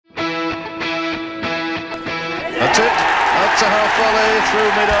That's it. That's a half volley through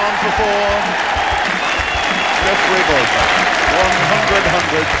mid-on for four. Jeffrey Boyford, 100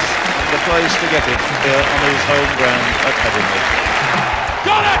 hundreds, and the place to get it here on his home ground at Headingley.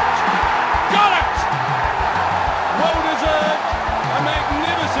 Got it! Got it! Well deserved. A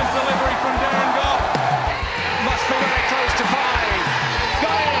magnificent delivery from Darren Goff. Must be very close to five.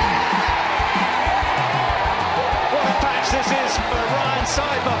 Got him! What a patch this is for Ryan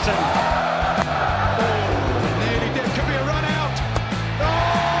Sidebottom. Oh, nearly did. Could be a run out. Oh!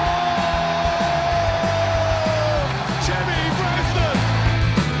 Jimmy Bresnan!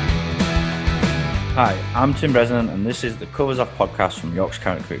 Hi, I'm Tim Bresnan, and this is the Covers Off podcast from Yorkshire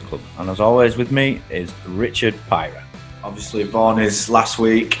County Cricket Club. And as always, with me is Richard Pyra. Obviously, Borneys last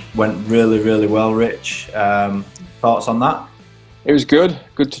week went really, really well. Rich, thoughts on that? It was good.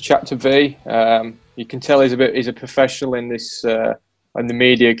 Good to chat to V. You can tell he's a professional in this in the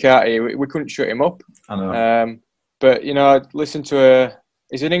media, can't he? We couldn't shut him up. I know. But you know, listen to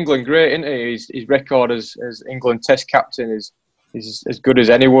he's an England great, isn't he? His record as England Test captain is as good as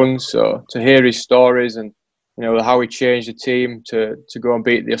anyone's. So to hear his stories and you know how he changed the team to go and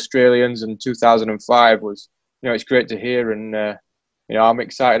beat the Australians in 2005 was, you know, it's great to hear. And you know, I'm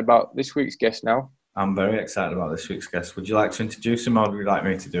excited about this week's guest now. I'm very excited about this week's guest. Would you like to introduce him, or would you like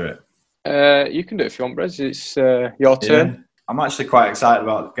me to do it? You can do it if you want, Brez. It's your turn. Yeah. I'm actually quite excited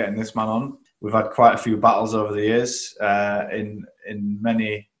about getting this man on. We've had quite a few battles over the years in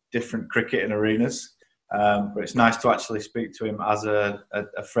many different cricketing arenas. But it's nice to actually speak to him as a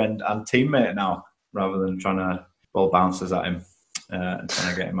friend and teammate now, rather than trying to ball bouncers at him and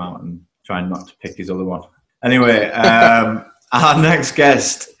trying to get him out and trying not to pick his other one. Anyway, our next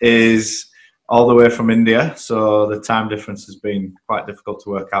guest is all the way from India, so the time difference has been quite difficult to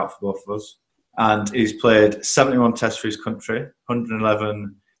work out for both of us. And he's played 71 tests for his country,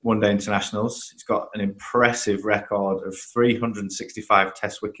 111 one-day internationals. He's got an impressive record of 365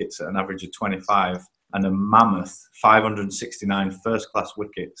 test wickets at an average of 25 and a mammoth 569 first-class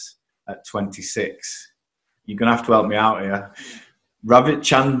wickets at 26. You're going to have to help me out here.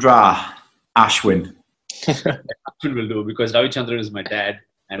 Ravichandran Ashwin. Ashwin will do, because Ravichandran is my dad,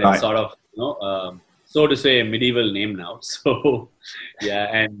 and Right. it's sort of, you know, so to say, a medieval name now. So, yeah,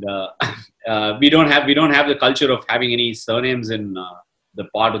 and we don't have the culture of having any surnames in the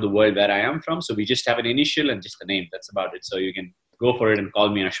part of the world where I am from. So we just have an initial and just a name. That's about it. So you can go for it and call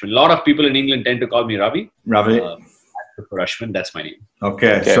me Ashwin. A lot of people in England tend to call me Ravi. Ravi. I prefer Ashwin. That's my name.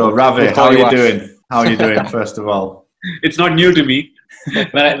 Okay, so Ravi, how are you doing? How are you doing, first of all? It's not new to me.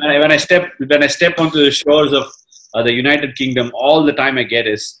 When I step onto the shores of the United Kingdom, all the time I get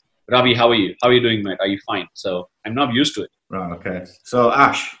is, Ravi, how are you? How are you doing, mate? Are you fine? So I'm not used to it. Right, okay. So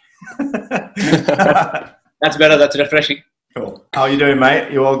Ash. That's better. That's refreshing. Cool. How are you doing,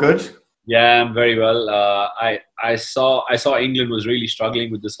 mate? You all good? Yeah, I'm very well. I saw England was really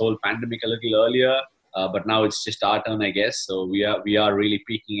struggling with this whole pandemic a little earlier, but now it's just our turn, I guess. So we are really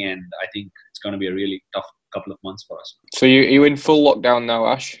peaking, and I think it's going to be a really tough couple of months for us. So you in full lockdown now,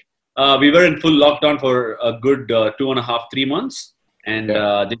 Ash? We were in full lockdown for a good 2.5-3 months, and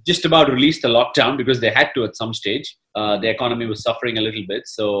they just about released the lockdown because they had to at some stage. The economy was suffering a little bit,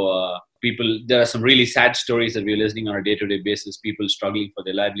 so there are some really sad stories that we're listening on a day-to-day basis. People struggling for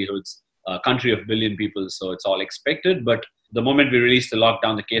their livelihoods. Country of 1 billion people, so it's all expected. But the moment we release the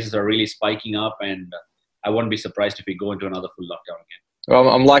lockdown, the cases are really spiking up, and I won't be surprised if we go into another full lockdown again. Well,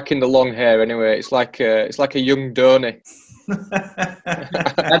 I'm liking the long hair anyway. It's like a young Dhoni.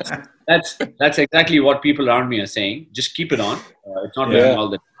 That's exactly what people around me are saying. Just keep it on. It's not looking all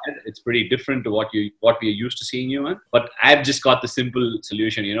that bad. It's pretty different to what we are used to seeing you in. But I've just got the simple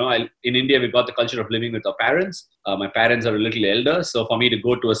solution. You know, in India we've got the culture of living with our parents. My parents are a little elder, so for me to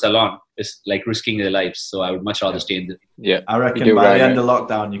go to a salon is like risking their lives. So I would much rather stay in the. Yeah, I reckon by the end of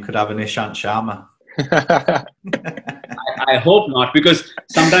lockdown you could have an Ishant Sharma. I hope not, because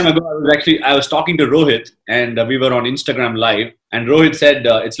some time ago I was talking to Rohit, and we were on Instagram Live, and Rohit said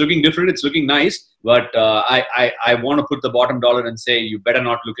it's looking different, it's looking nice, but I want to put the bottom dollar and say you better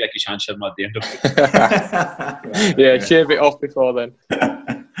not look like Ishant Sharma at the end of it. Yeah, shave it off before then.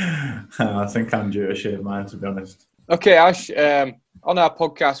 I think I'm due to shave mine, to be honest. Okay, Ash. On our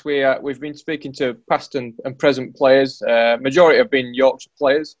podcast, we've been speaking to past and present players. Majority have been Yorkshire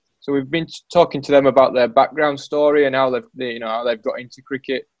players. So we've been talking to them about their background story and how they've got into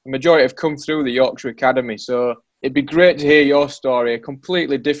cricket. The majority have come through the Yorkshire Academy. So it'd be great to hear your story, a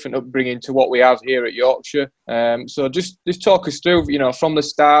completely different upbringing to what we have here at Yorkshire. So just talk us through, you know, from the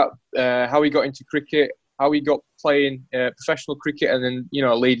start, how he got into cricket, how he got playing professional cricket, and then, you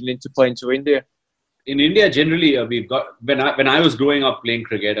know, leading into playing to India. In India, generally, we've got when I was growing up playing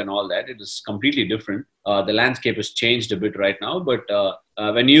cricket and all that, it was completely different. The landscape has changed a bit right now. But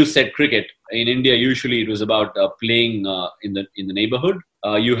when you said cricket in India, usually it was about playing in the neighborhood.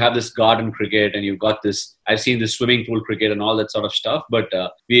 You have this garden cricket, and you've got this. I've seen this swimming pool cricket and all that sort of stuff. But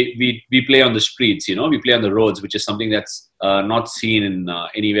we play on the streets. We play on the roads, which is something that's not seen in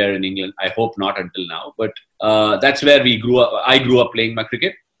anywhere in England. I hope not until now. But that's where we grew up. I grew up playing my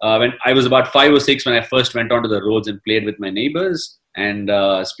cricket. When I was about 5 or 6, when I first went onto the roads and played with my neighbors, and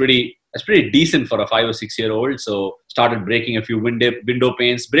it's pretty decent for a 5 or 6 year old. So started breaking a few window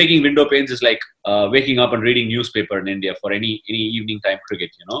panes. Breaking window panes is like waking up and reading newspaper in India for any evening time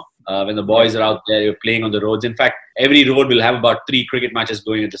cricket. When the boys are out there, you're playing on the roads. In fact, every road will have about 3 cricket matches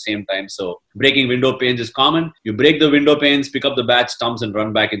going at the same time. So breaking window panes is common. You break the window panes, pick up the bat, stumps, and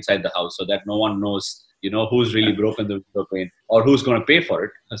run back inside the house so that no one knows who's really broken the window pane or who's going to pay for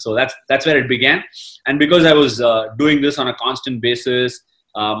it. So that's where it began. And because I was doing this on a constant basis,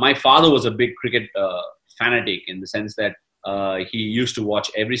 my father was a big cricket fanatic, in the sense that he used to watch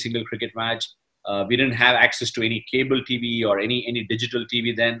every single cricket match. We didn't have access to any cable TV or any digital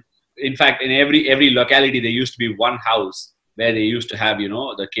TV then. In fact, in every locality, there used to be one house where they used to have,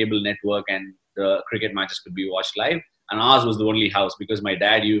 the cable network, and the cricket matches could be watched live. And ours was the only house, because my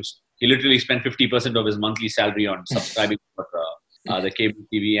dad he literally spent 50% of his monthly salary on subscribing for the cable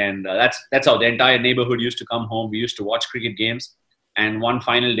TV. And that's how the entire neighborhood used to come home. We used to watch cricket games. And one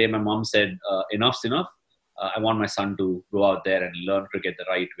final day, my mom said, enough's enough. I want my son to go out there and learn cricket the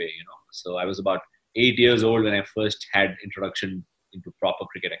right way, So I was about 8 years old when I first had introduction into proper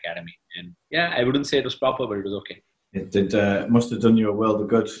cricket academy. And yeah, I wouldn't say it was proper, but it was okay. It must have done you a world of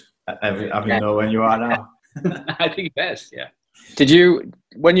good, having know when you are now. I think best, yeah. Did you,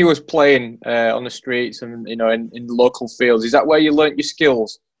 when you was playing on the streets and in local fields, is that where you learnt your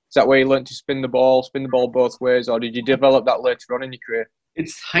skills? Is that where you learnt to spin the ball both ways, or did you develop that later on in your career?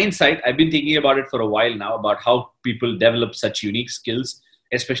 It's hindsight. I've been thinking about it for a while now, about how people develop such unique skills,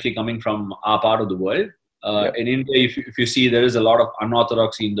 especially coming from our part of the world. In India, if you see, there is a lot of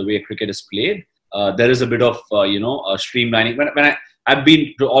unorthodoxy in the way cricket is played. There is a bit of streamlining. When I've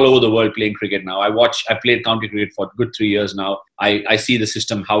been to all over the world playing cricket now. I played county cricket for a good 3 years now. I see the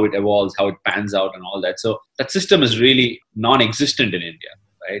system, how it evolves, how it pans out and all that. So that system is really non-existent in India,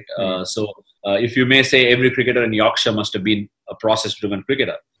 right? So if you may say, every cricketer in Yorkshire must have been a process-driven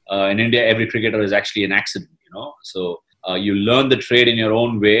cricketer. In India, every cricketer is actually an accident, So you learn the trade in your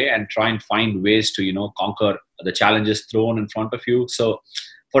own way and try and find ways to, conquer the challenges thrown in front of you. So,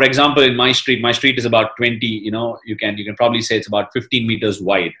 for example, in my street is about 20, you can probably say it's about 15 meters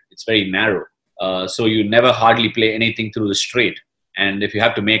wide. It's very narrow. So you never hardly play anything through the straight. And if you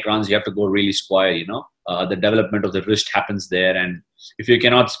have to make runs, you have to go really square, the development of the wrist happens there. And if you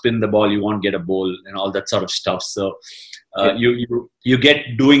cannot spin the ball, you won't get a ball and all that sort of stuff. So you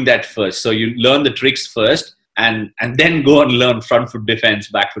get doing that first. So you learn the tricks first and then go and learn front foot defense,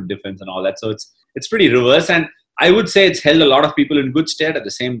 back foot defense and all that. So it's pretty reverse. And I would say it's held a lot of people in good stead. At the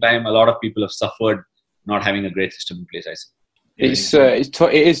same time, a lot of people have suffered not having a great system in place, I say.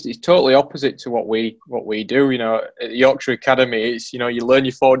 It's totally opposite to what we do. At the Yorkshire Academy, it's you learn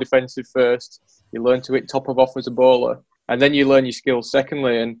your forward defensive first, you learn to hit top of off as a bowler, and then you learn your skills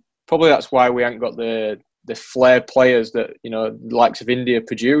secondly. And probably that's why we haven't got the flair players that the likes of India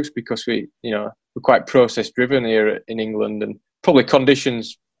produce, because we're quite process driven here in England, and probably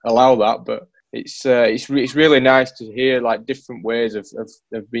conditions allow that, but. It's really nice to hear like different ways of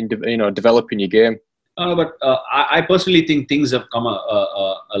being developing your game. But I personally think things have come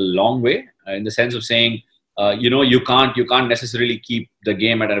a long way in the sense of saying you can't necessarily keep the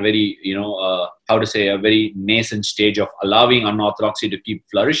game at a very a very nascent stage of allowing unorthodoxy to keep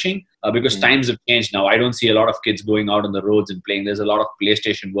flourishing because times have changed now. I don't see a lot of kids going out on the roads and playing. There's a lot of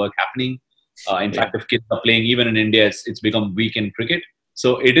PlayStation work happening. In fact, if kids are playing even in India, it's become weak in cricket.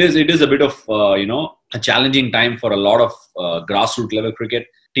 So it is a bit of a challenging time for a lot of grassroots level cricket.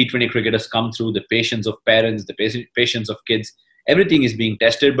 T20 cricket has come through. The patience of parents, the patience of kids, everything is being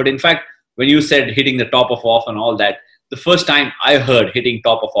tested. But in fact, when you said hitting the top of off and all that, the first time I heard hitting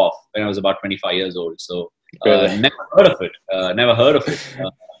top of off when I was about 25 years old. So never heard of it.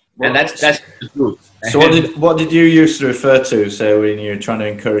 And that's the truth. So what did you used to refer to, say, when you're trying to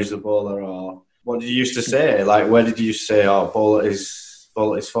encourage the bowler, or what did you used to say? Like, where did you say, bowler is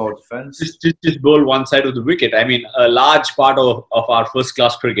forward defense? Just bowl one side of the wicket. I mean, a large part of our first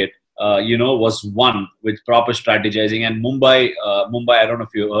class cricket, was won with proper strategizing. And Mumbai, I don't know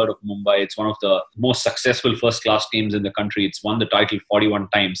if you heard of Mumbai. It's one of the most successful first class teams in the country. It's won the title 41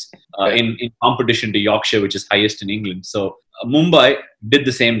 times in competition to Yorkshire, which is highest in England. So Mumbai did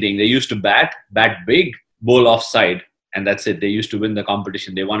the same thing. They used to bat big, bowl offside, and that's it. They used to win the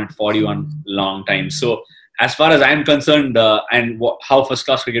competition. They won it 41 long times. So as far as I'm concerned, how first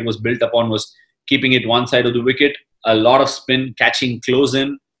class cricket was built upon was keeping it one side of the wicket, a lot of spin, catching close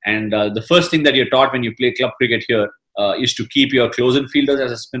in, and the first thing that you're taught when you play club cricket here is to keep your close in fielders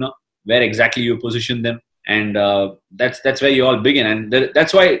as a spinner, where exactly you position them, and that's where you all begin, and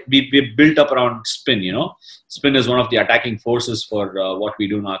that's why we built up around spin. Spin is one of the attacking forces for what we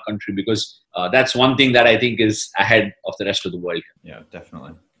do in our country, because that's one thing that I think is ahead of the rest of the world. Yeah,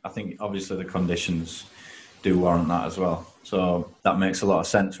 definitely. I think obviously the conditions do warrant that as well, so that makes a lot of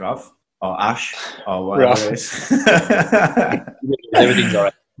sense, Rav, or Ash, or whatever it is. Everything's all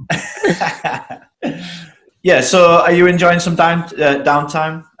right. Yeah, so are you enjoying some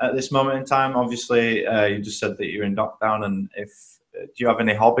downtime at this moment in time? Obviously, you just said that you're in lockdown, and do you have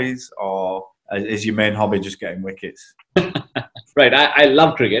any hobbies, or is your main hobby just getting wickets? Right, I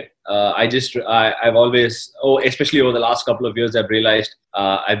love cricket. I've always, especially over the last couple of years, I've realized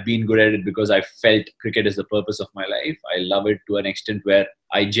I've been good at it because I felt cricket is the purpose of my life. I love it to an extent where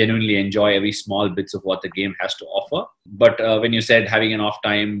I genuinely enjoy every small bits of what the game has to offer. But when you said having an off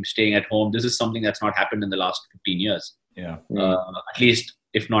time, staying at home, this is something that's not happened in the last 15 years. Yeah. At least,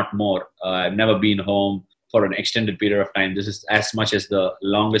 if not more. I've never been home for an extended period of time. This is as much as the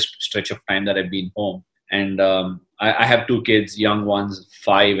longest stretch of time that I've been home. And I have two kids, young ones,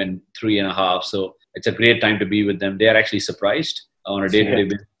 5 and 3.5. So it's a great time to be with them. They are actually surprised on a day-to-day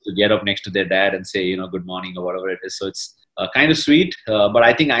basis to get up next to their dad and say, good morning or whatever it is. So it's kind of sweet. But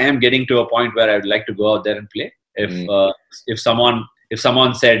I think I am getting to a point where I would like to go out there and play. If someone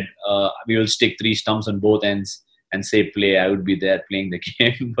said we will stick 3 stumps on both ends and say play, I would be there playing the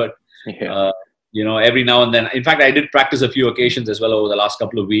game. But every now and then, in fact, I did practice a few occasions as well over the last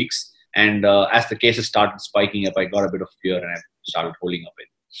couple of weeks. And as the cases started spiking up, I got a bit of fear and I started holding up it.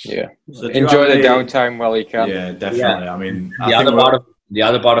 Yeah. So enjoy the downtime while you can. Yeah, definitely. Yeah. I mean, the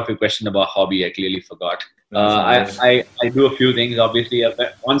other part of your question about hobby, I clearly forgot. I do a few things. Obviously,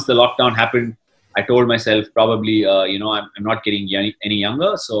 once the lockdown happened, I told myself probably, I'm not getting any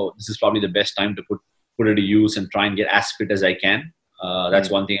younger, so this is probably the best time to put it to use and try and get as fit as I can. That's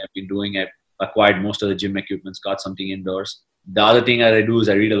one thing I've been doing. I've acquired most of the gym equipment, got something indoors. The other thing that I do is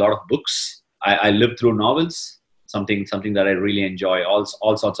I read a lot of books. I live through novels, something that I really enjoy, all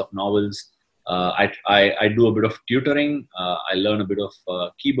sorts of novels. I do a bit of tutoring. I learn a bit of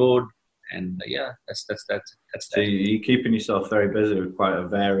keyboard, and that's so you're keeping yourself very busy with quite a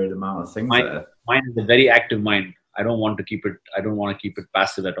varied amount of things. Mine is a very active mind. I don't want to keep it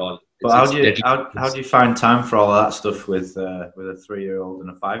passive at all. But how do you find time for all of that stuff with a 3-year-old and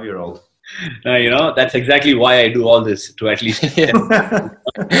a 5-year-old? That's exactly why I do all this, to at least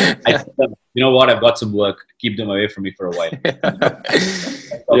you know what, I've got some work, keep them away from me for a while.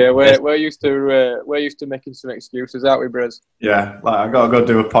 Yeah, we're used to making some excuses, aren't we, Brez? Yeah, like I gotta go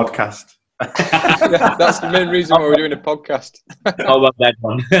do a podcast. That's the main reason why we're doing a podcast. How about that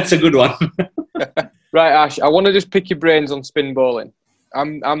one? That's a good one. Right, Ash, I want to just pick your brains on spin bowling.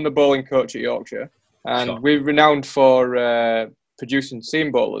 I'm the bowling coach at Yorkshire, and we're renowned for producing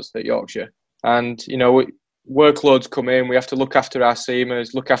seam bowlers at Yorkshire. And, workloads come in, we have to look after our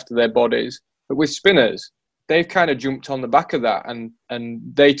seamers, look after their bodies. But with spinners, they've kind of jumped on the back of that, and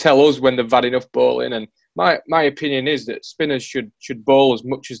they tell us when they've had enough bowling. And my opinion is that spinners should bowl as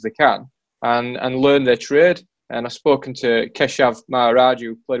much as they can and learn their trade. And I've spoken to Keshav Maharaj,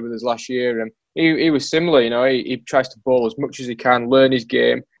 who played with us last year, and he was similar. He tries to bowl as much as he can, learn his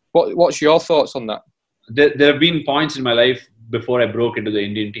game. What's your thoughts on that? There have been points in my life before I broke into the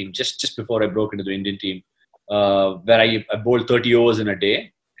Indian team, just before I broke into the Indian team, where I bowled 30 overs in a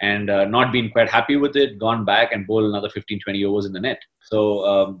day and not been quite happy with it, gone back and bowled another 15, 20 overs in the net.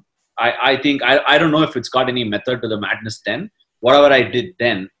 So I think, I don't know if it's got any method to the madness then. Whatever I did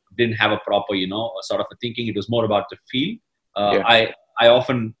then didn't have a proper, sort of a thinking. It was more about the feel. I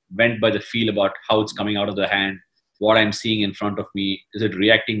often went by the feel about how it's coming out of the hand, what I'm seeing in front of me. Is it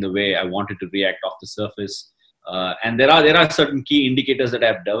reacting the way I want it to react off the surface? And there are certain key indicators that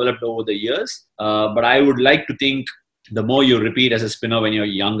I've developed over the years. But I would like to think the more you repeat as a spinner when you're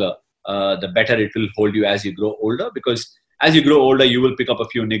younger, the better it will hold you as you grow older. Because as you grow older, you will pick up a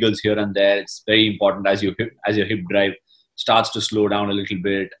few niggles here and there. It's very important as your hip drive starts to slow down a little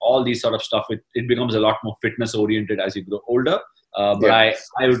bit. All these sort of stuff, it becomes a lot more fitness oriented as you grow older. But I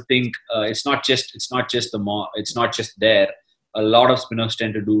would think it's not just there. A lot of spinners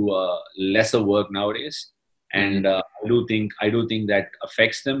tend to do lesser work nowadays, and I do think that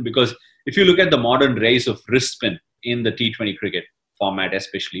affects them, because if you look at the modern rise of wrist spin in the T20 cricket format,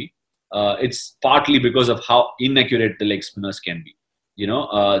 especially, it's partly because of how inaccurate the leg spinners can be.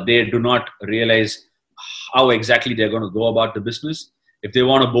 They do not realize how exactly they're going to go about the business. If they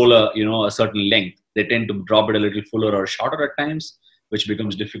want to bowl a certain length, they tend to drop it a little fuller or shorter at times, which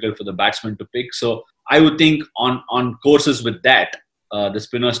becomes difficult for the batsman to pick. So I would think on courses with that, the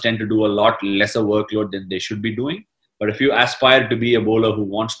spinners tend to do a lot lesser workload than they should be doing. But if you aspire to be a bowler who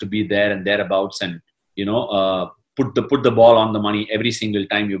wants to be there and thereabouts and, put the ball on the money every single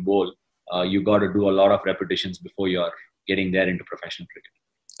time you bowl, you got to do a lot of repetitions before you're getting there into professional cricket.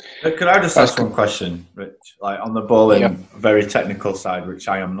 Could I just ask one question, Rich? Like on the bowling, very technical side, which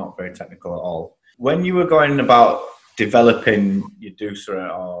I am not very technical at all. When you were going about developing your dooser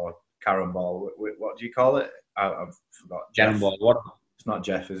or carom ball, what do you call it? I've forgot. Carom ball. What? It's not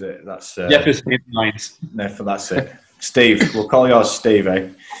Jeff, is it? That's Jeff is Nathan Lyons. Nathan, that's it. Steve. We'll call yours Steve, eh?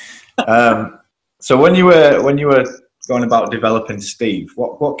 So when you were going about developing Steve,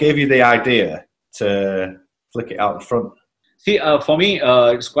 what gave you the idea to flick it out the front? See, for me,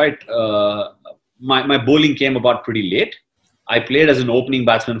 it's quite. My bowling came about pretty late. I played as an opening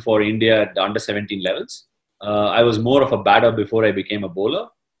batsman for India at the under-17 levels. I was more of a batter before I became a bowler.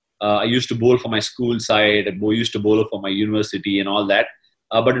 I used to bowl for my school side. I used to bowl for my university and all that.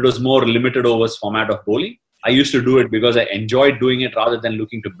 But it was more limited overs format of bowling. I used to do it because I enjoyed doing it rather than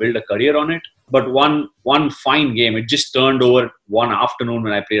looking to build a career on it. But one fine game, it just turned over one afternoon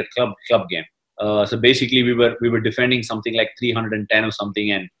when I played a club game. So basically, we were defending something like 310 or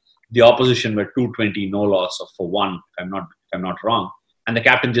something, and the opposition were 220, no loss for one. If I'm not wrong. And the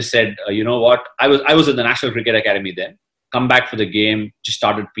captain just said, "You know what? I was at the National Cricket Academy then. Come back for the game. Just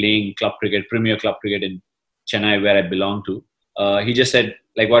started playing club cricket, Premier Club cricket in Chennai, where I belong to." He just said,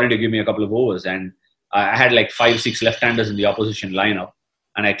 "Like, why don't you give me a couple of overs?" And I had like 5-6 left-handers in the opposition lineup,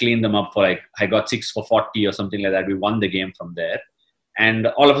 and I cleaned them up for I got 6 for 40 or something like that. We won the game from there. And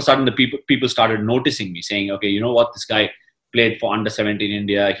all of a sudden, the people started noticing me, saying, "Okay, you know what? This guy played for under-17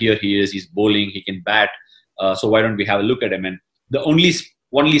 India. Here he is. He's bowling. He can bat. So why don't we have a look at him?" And the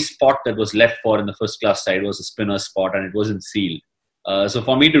only spot that was left for in the first-class side was a spinner spot, and it wasn't sealed. So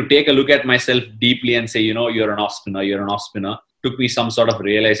for me to take a look at myself deeply and say, you're an off-spinner, took me some sort of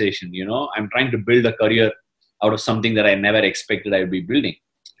realization. I'm trying to build a career out of something that I never expected I would be building.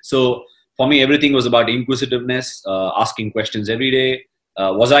 So for me, everything was about inquisitiveness, asking questions every day.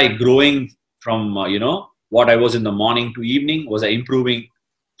 Was I growing from, what I was in the morning to evening? Was I improving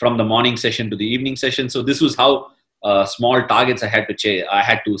from the morning session to the evening session? So this was how small targets I had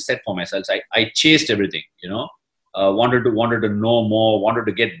to set for myself. I chased everything, wanted to know more, wanted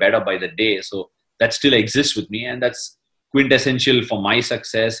to get better by the day. So that still exists with me, and that's quintessential for my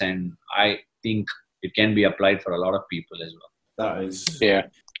success. And I think it can be applied for a lot of people as well. That is,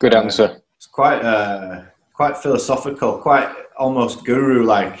 good answer. It's quite philosophical, quite almost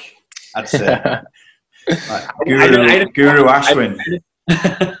guru-like, I'd say. Like Guru Ashwin.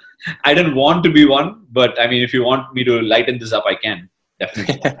 I didn't want to be one, but I mean, if you want me to lighten this up, I can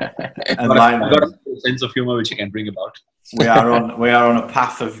definitely. I've got a sense of humor which I can bring about. We are on a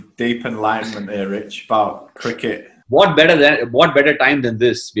path of deep enlightenment here, Rich, about cricket. What better time than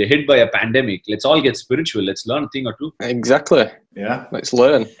this? We are hit by a pandemic. Let's all get spiritual. Let's learn a thing or two. Exactly. Yeah. Let's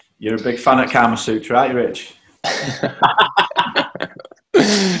learn. You're a big fan of Kama Sutra, aren't you, Rich?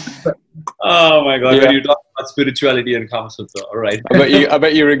 Oh my God! Yeah. When you talk about spirituality and Kama Sutra, all right. I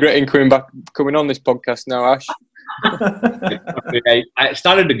bet you're regretting coming on this podcast now, Ash. I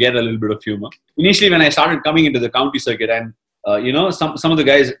started to get a little bit of humor initially when I started coming into the county circuit, and some of the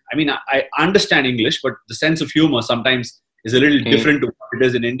guys. I mean, I understand English, but the sense of humor sometimes is a little different to what it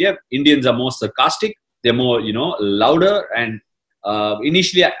is in India. Indians are more sarcastic. They're more, louder. And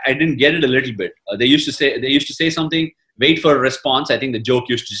initially, I didn't get it a little bit. They used to say something. Wait for a response. I think the joke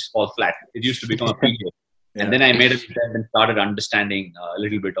used to just fall flat. It used to become a big joke. Yeah. And then I made a attempt and started understanding a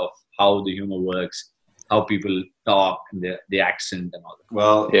little bit of how the humor works, how people talk, and the accent and all that.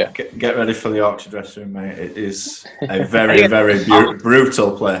 Well, get ready for the Yorkshire dressing room, mate. It is a very, very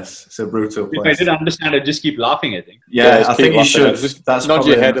brutal place. It's a brutal place. If I didn't understand, I'd just keep laughing, I think. Yeah, I think you should. Just nod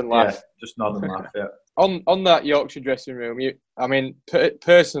your head and laugh. Yeah, just nod and laugh, yeah. On that Yorkshire dressing room,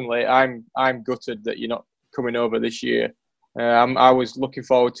 personally, I'm gutted that you're not coming over this year. I was looking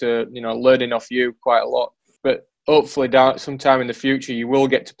forward to learning off you quite a lot, but hopefully sometime in the future you will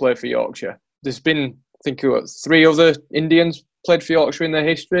get to play for Yorkshire. There's been, I think, 3 other Indians played for Yorkshire in their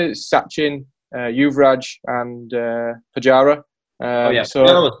history. It's Sachin, Yuvraj and Pujara. So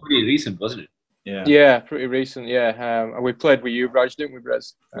that was pretty recent, wasn't it? Yeah, pretty recent. And we played with Yuvraj, didn't we,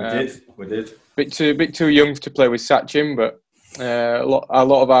 Brez? We did. Bit too young to play with Sachin, but a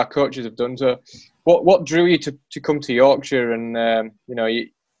lot of our coaches have done so. What drew you to come to Yorkshire? And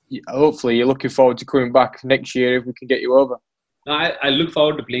hopefully you're looking forward to coming back next year if we can get you over. No, I look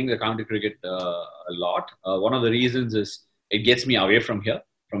forward to playing the county cricket a lot. One of the reasons is it gets me away from here,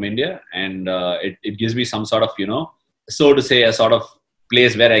 from India, and it gives me some sort of, so to say, a sort of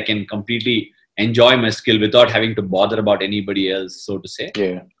place where I can completely enjoy my skill without having to bother about anybody else, so to say.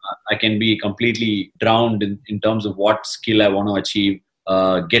 Yeah. I can be completely drowned in terms of what skill I want to achieve.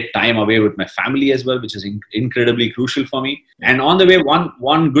 Get time away with my family as well, which is incredibly crucial for me. And on the way,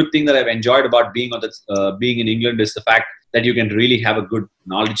 one good thing that I've enjoyed about being being in England is the fact that you can really have a good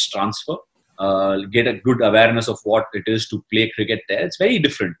knowledge transfer, get a good awareness of what it is to play cricket there. It's very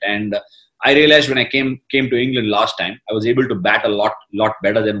different. And I realized when I came to England last time, I was able to bat a lot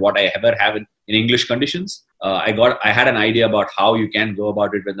better than what I ever have in English conditions. I had an idea about how you can go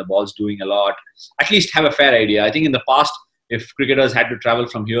about it when the ball's doing a lot. At least have a fair idea. I think in the past, if cricketers had to travel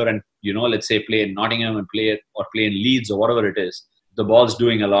from here and, let's say play in Nottingham and play in Leeds or whatever it is, the ball's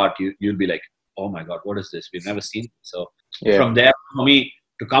doing a lot, you'll be like, oh my God, what is this? We've never seen it. So from there, for me,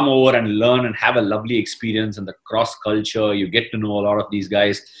 to come over and learn and have a lovely experience and the cross culture, you get to know a lot of these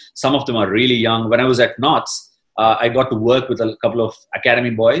guys. Some of them are really young. When I was at Notts, I got to work with a couple of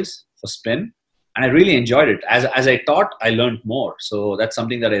academy boys for spin, and I really enjoyed it. As I taught, I learned more. So that's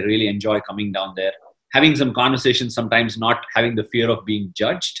something that I really enjoy coming down there. Having some conversations, sometimes not having the fear of being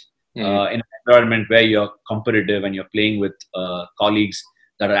judged in an environment where you're competitive and you're playing with colleagues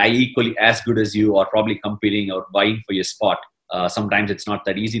that are equally as good as you or probably competing or vying for your spot. Sometimes it's not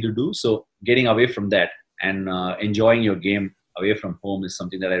that easy to do. So getting away from that and enjoying your game away from home is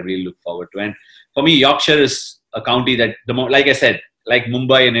something that I really look forward to. And for me, Yorkshire is a county that, like I said, like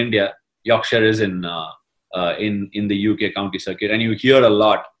Mumbai in India, Yorkshire is in the UK county circuit, and you hear a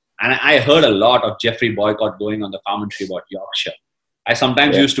lot. And I heard a lot of Jeffrey Boycott going on the commentary about Yorkshire. I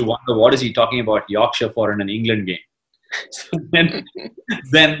sometimes used to wonder, what is he talking about Yorkshire for in an England game? So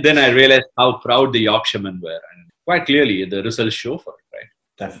then I realized how proud the Yorkshiremen were, and quite clearly the results show for it, right?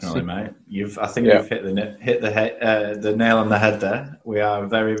 Definitely, mate. You've hit the nail on the head there. We are a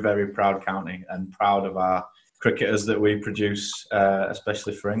very, very proud county and proud of our cricketers that we produce,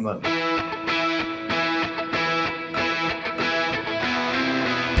 especially for England.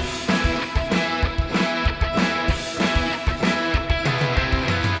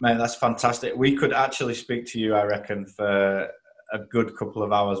 Mate, that's fantastic. We could actually speak to you, I reckon, for a good couple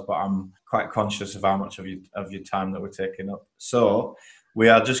of hours, but I'm quite conscious of how much of your time that we're taking up. So we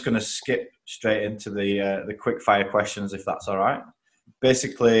are just going to skip straight into the quick fire questions, if that's all right.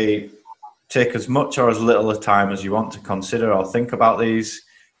 Basically, take as much or as little of time as you want to consider or think about these.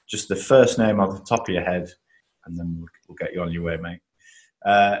 Just the first name off the top of your head, and then we'll get you on your way, mate.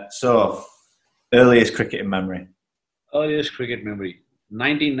 So, earliest cricket memory. Earliest cricket memory.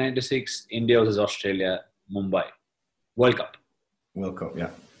 1996, India versus Australia, Mumbai. World Cup. World Cup, yeah.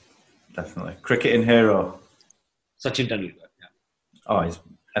 Definitely. Cricketing hero. Sachin Tendulkar, yeah. Oh, he's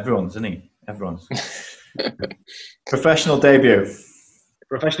everyone's, isn't he? Everyone's. Professional debut.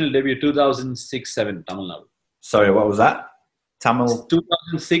 Professional debut, 2006-07, Tamil Nadu. Sorry, what was that?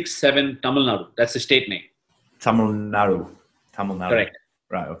 2006-07, Tamil Nadu. That's the state name. Tamil Nadu. Correct.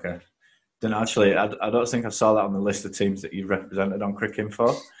 Right, okay. Then actually, I don't think I saw that on the list of teams that you've represented on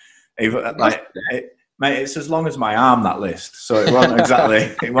Cricinfo. Mate, it's as long as my arm, that list. So it wasn't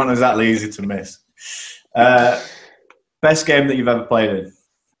exactly easy to miss. Best game that you've ever played in?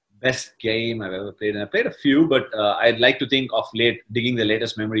 Best game I've ever played in. I played a few, but I'd like to think of digging the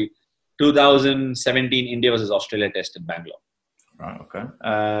latest memory. 2017 India versus Australia Test in Bangalore. Right, okay.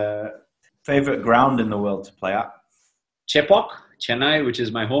 Favorite ground in the world to play at? Chepauk, Chennai, which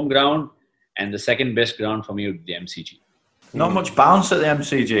is my home ground, and the second best ground for me would be the MCG. Not much bounce at the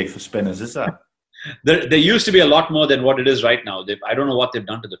MCG for spinners, is there? There used to be a lot more than what it is right now. I don't know what they've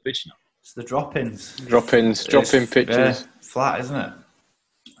done to the pitch now. It's the drop-ins. Drop-in pitches. Flat, isn't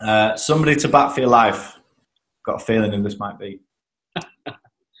it? Somebody to bat for your life. Got a feeling who this might be.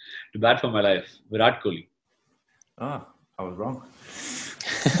 To bat for my life, Virat Kohli. Oh, I was wrong.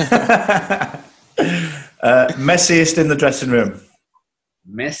 Messiest in the dressing room.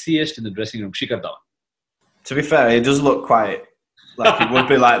 Messiest in the dressing room, Shikhar Dhawan. To be fair, he does look quite like he would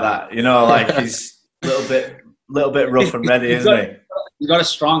be like that. Like he's a little bit rough and ready, isn't he? He's got a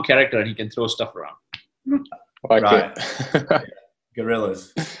strong character and he can throw stuff around. Right.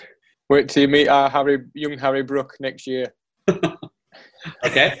 Gorillas. Wait till you meet young Harry Brook next year.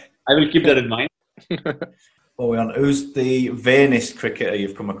 Okay, I will keep that in mind. Who's the vainest cricketer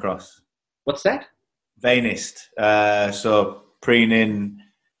you've come across? What's that? Vainest. So preening,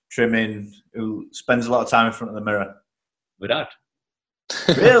 trimming, who spends a lot of time in front of the mirror. Virat.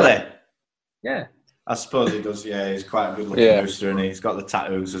 Really? Yeah. I suppose he does. Yeah, he's quite a good-looking rooster, and he's got the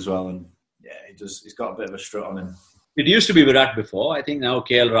tattoos as well. And yeah, he's got a bit of a strut on him. It used to be Virat before. I think now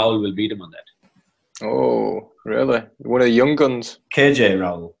KL Rahul will beat him on that. Oh, really? One of the young guns. KJ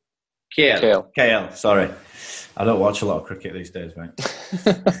Rahul. KL. Sorry, I don't watch a lot of cricket these days, mate.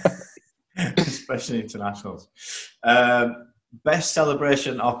 Especially internationals. Best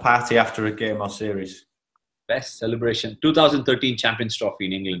celebration or party after a game or series? Best celebration. 2013 Champions Trophy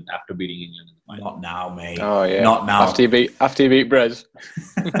in England after beating England in the final. Not now, mate. Oh yeah. Not now. After you beat Brez.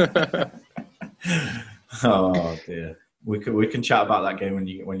 Oh dear. We can chat about that game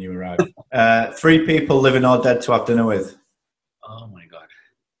when you arrive. 3 people living or dead to have dinner with. Oh my God.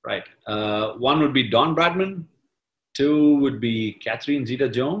 Right. 1 would be Don Bradman. 2 would be Catherine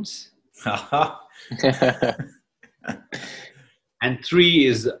Zeta-Jones. And 3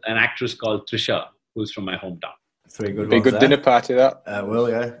 is an actress called Trisha, who's from my hometown. 3 good Be a ones good there. dinner party, that. Well,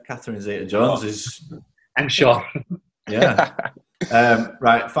 yeah. Catherine Zeta-Jones is... I'm sure. Yeah.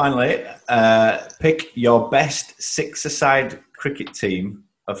 Right, finally, pick your best 6-a-side cricket team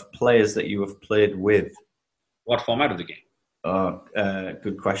of players that you have played with. What format of the game? Oh,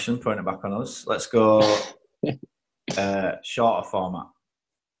 good question. Putting it back on us. Let's go shorter format.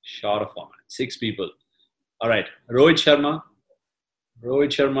 Shorter format. 6 people. All right. Rohit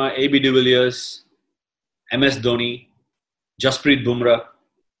Sharma, AB de Villiers, MS Dhoni, Jasprit Bumrah.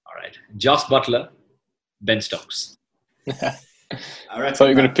 All right. Jos Buttler, Ben Stokes. I thought you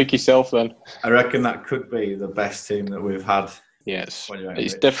were going to pick yourself then. I reckon that could be the best team that we've had. Yes, What do you reckon,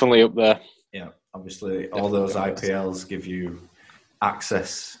 it's Rich? definitely up there. Yeah, obviously all those IPLs give you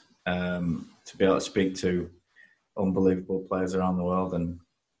access to be able to speak to unbelievable players around the world and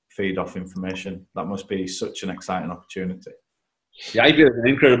feed off information. That must be such an exciting opportunity. The IPL is an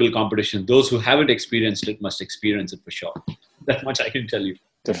incredible competition. Those who haven't experienced it must experience it for sure. That much I can tell you.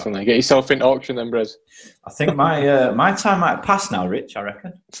 Definitely. Get yourself into auction then, Brez. I think my time might pass now, Rich, I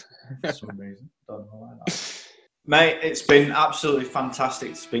reckon. For some reason. Don't know why that. Mate, it's been absolutely fantastic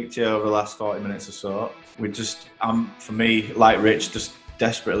to speak to you over the last 40 minutes or so. For me, like Rich, just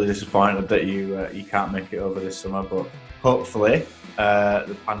desperately disappointed that you can't make it over this summer, but hopefully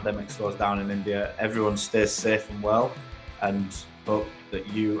the pandemic slows down in India, everyone stays safe and well, and hope that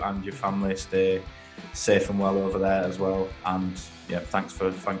you and your family stay safe and well over there as well. And yeah, thanks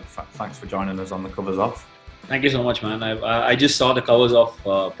for joining us on the Covers Off. Thank you so much, man. I just saw the Covers Off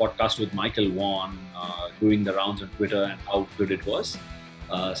podcast with Michael Vaughan doing the rounds on Twitter and how good it was.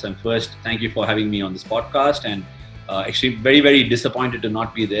 So first, thank you for having me on this podcast, and actually very, very disappointed to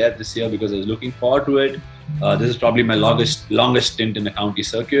not be there this year because I was looking forward to it. This is probably my longest stint in the county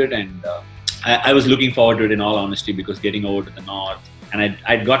circuit, and I was looking forward to it in all honesty because getting over to the north, and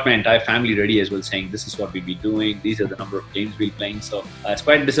I'd got my entire family ready as well, saying this is what we'll be doing, these are the number of games we'll be playing. So it's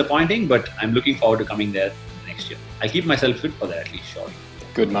quite disappointing, but I'm looking forward to coming there next year. I'll keep myself fit for that at least, surely.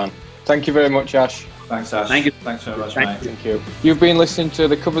 Good man. Thank you very much, Ash. Thanks, Ash. Thank you. Thanks very much, Thank mate. Thank you. You've been listening to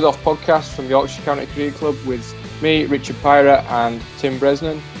the Covers Off podcast from Yorkshire County Cricket Club with me, Richard Pyra, and Tim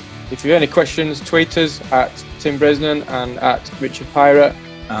Bresnan. If you have any questions, tweet us at Tim Bresnan and at Richard Pyra.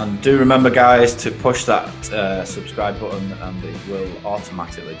 And do remember, guys, to push that subscribe button, and it will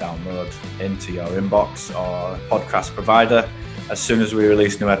automatically download into your inbox or podcast provider as soon as we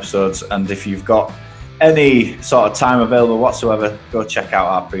release new episodes. And if you've got any sort of time available whatsoever, go check out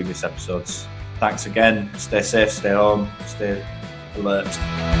our previous episodes. Thanks again. Stay safe, stay home, stay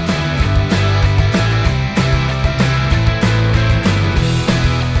alert.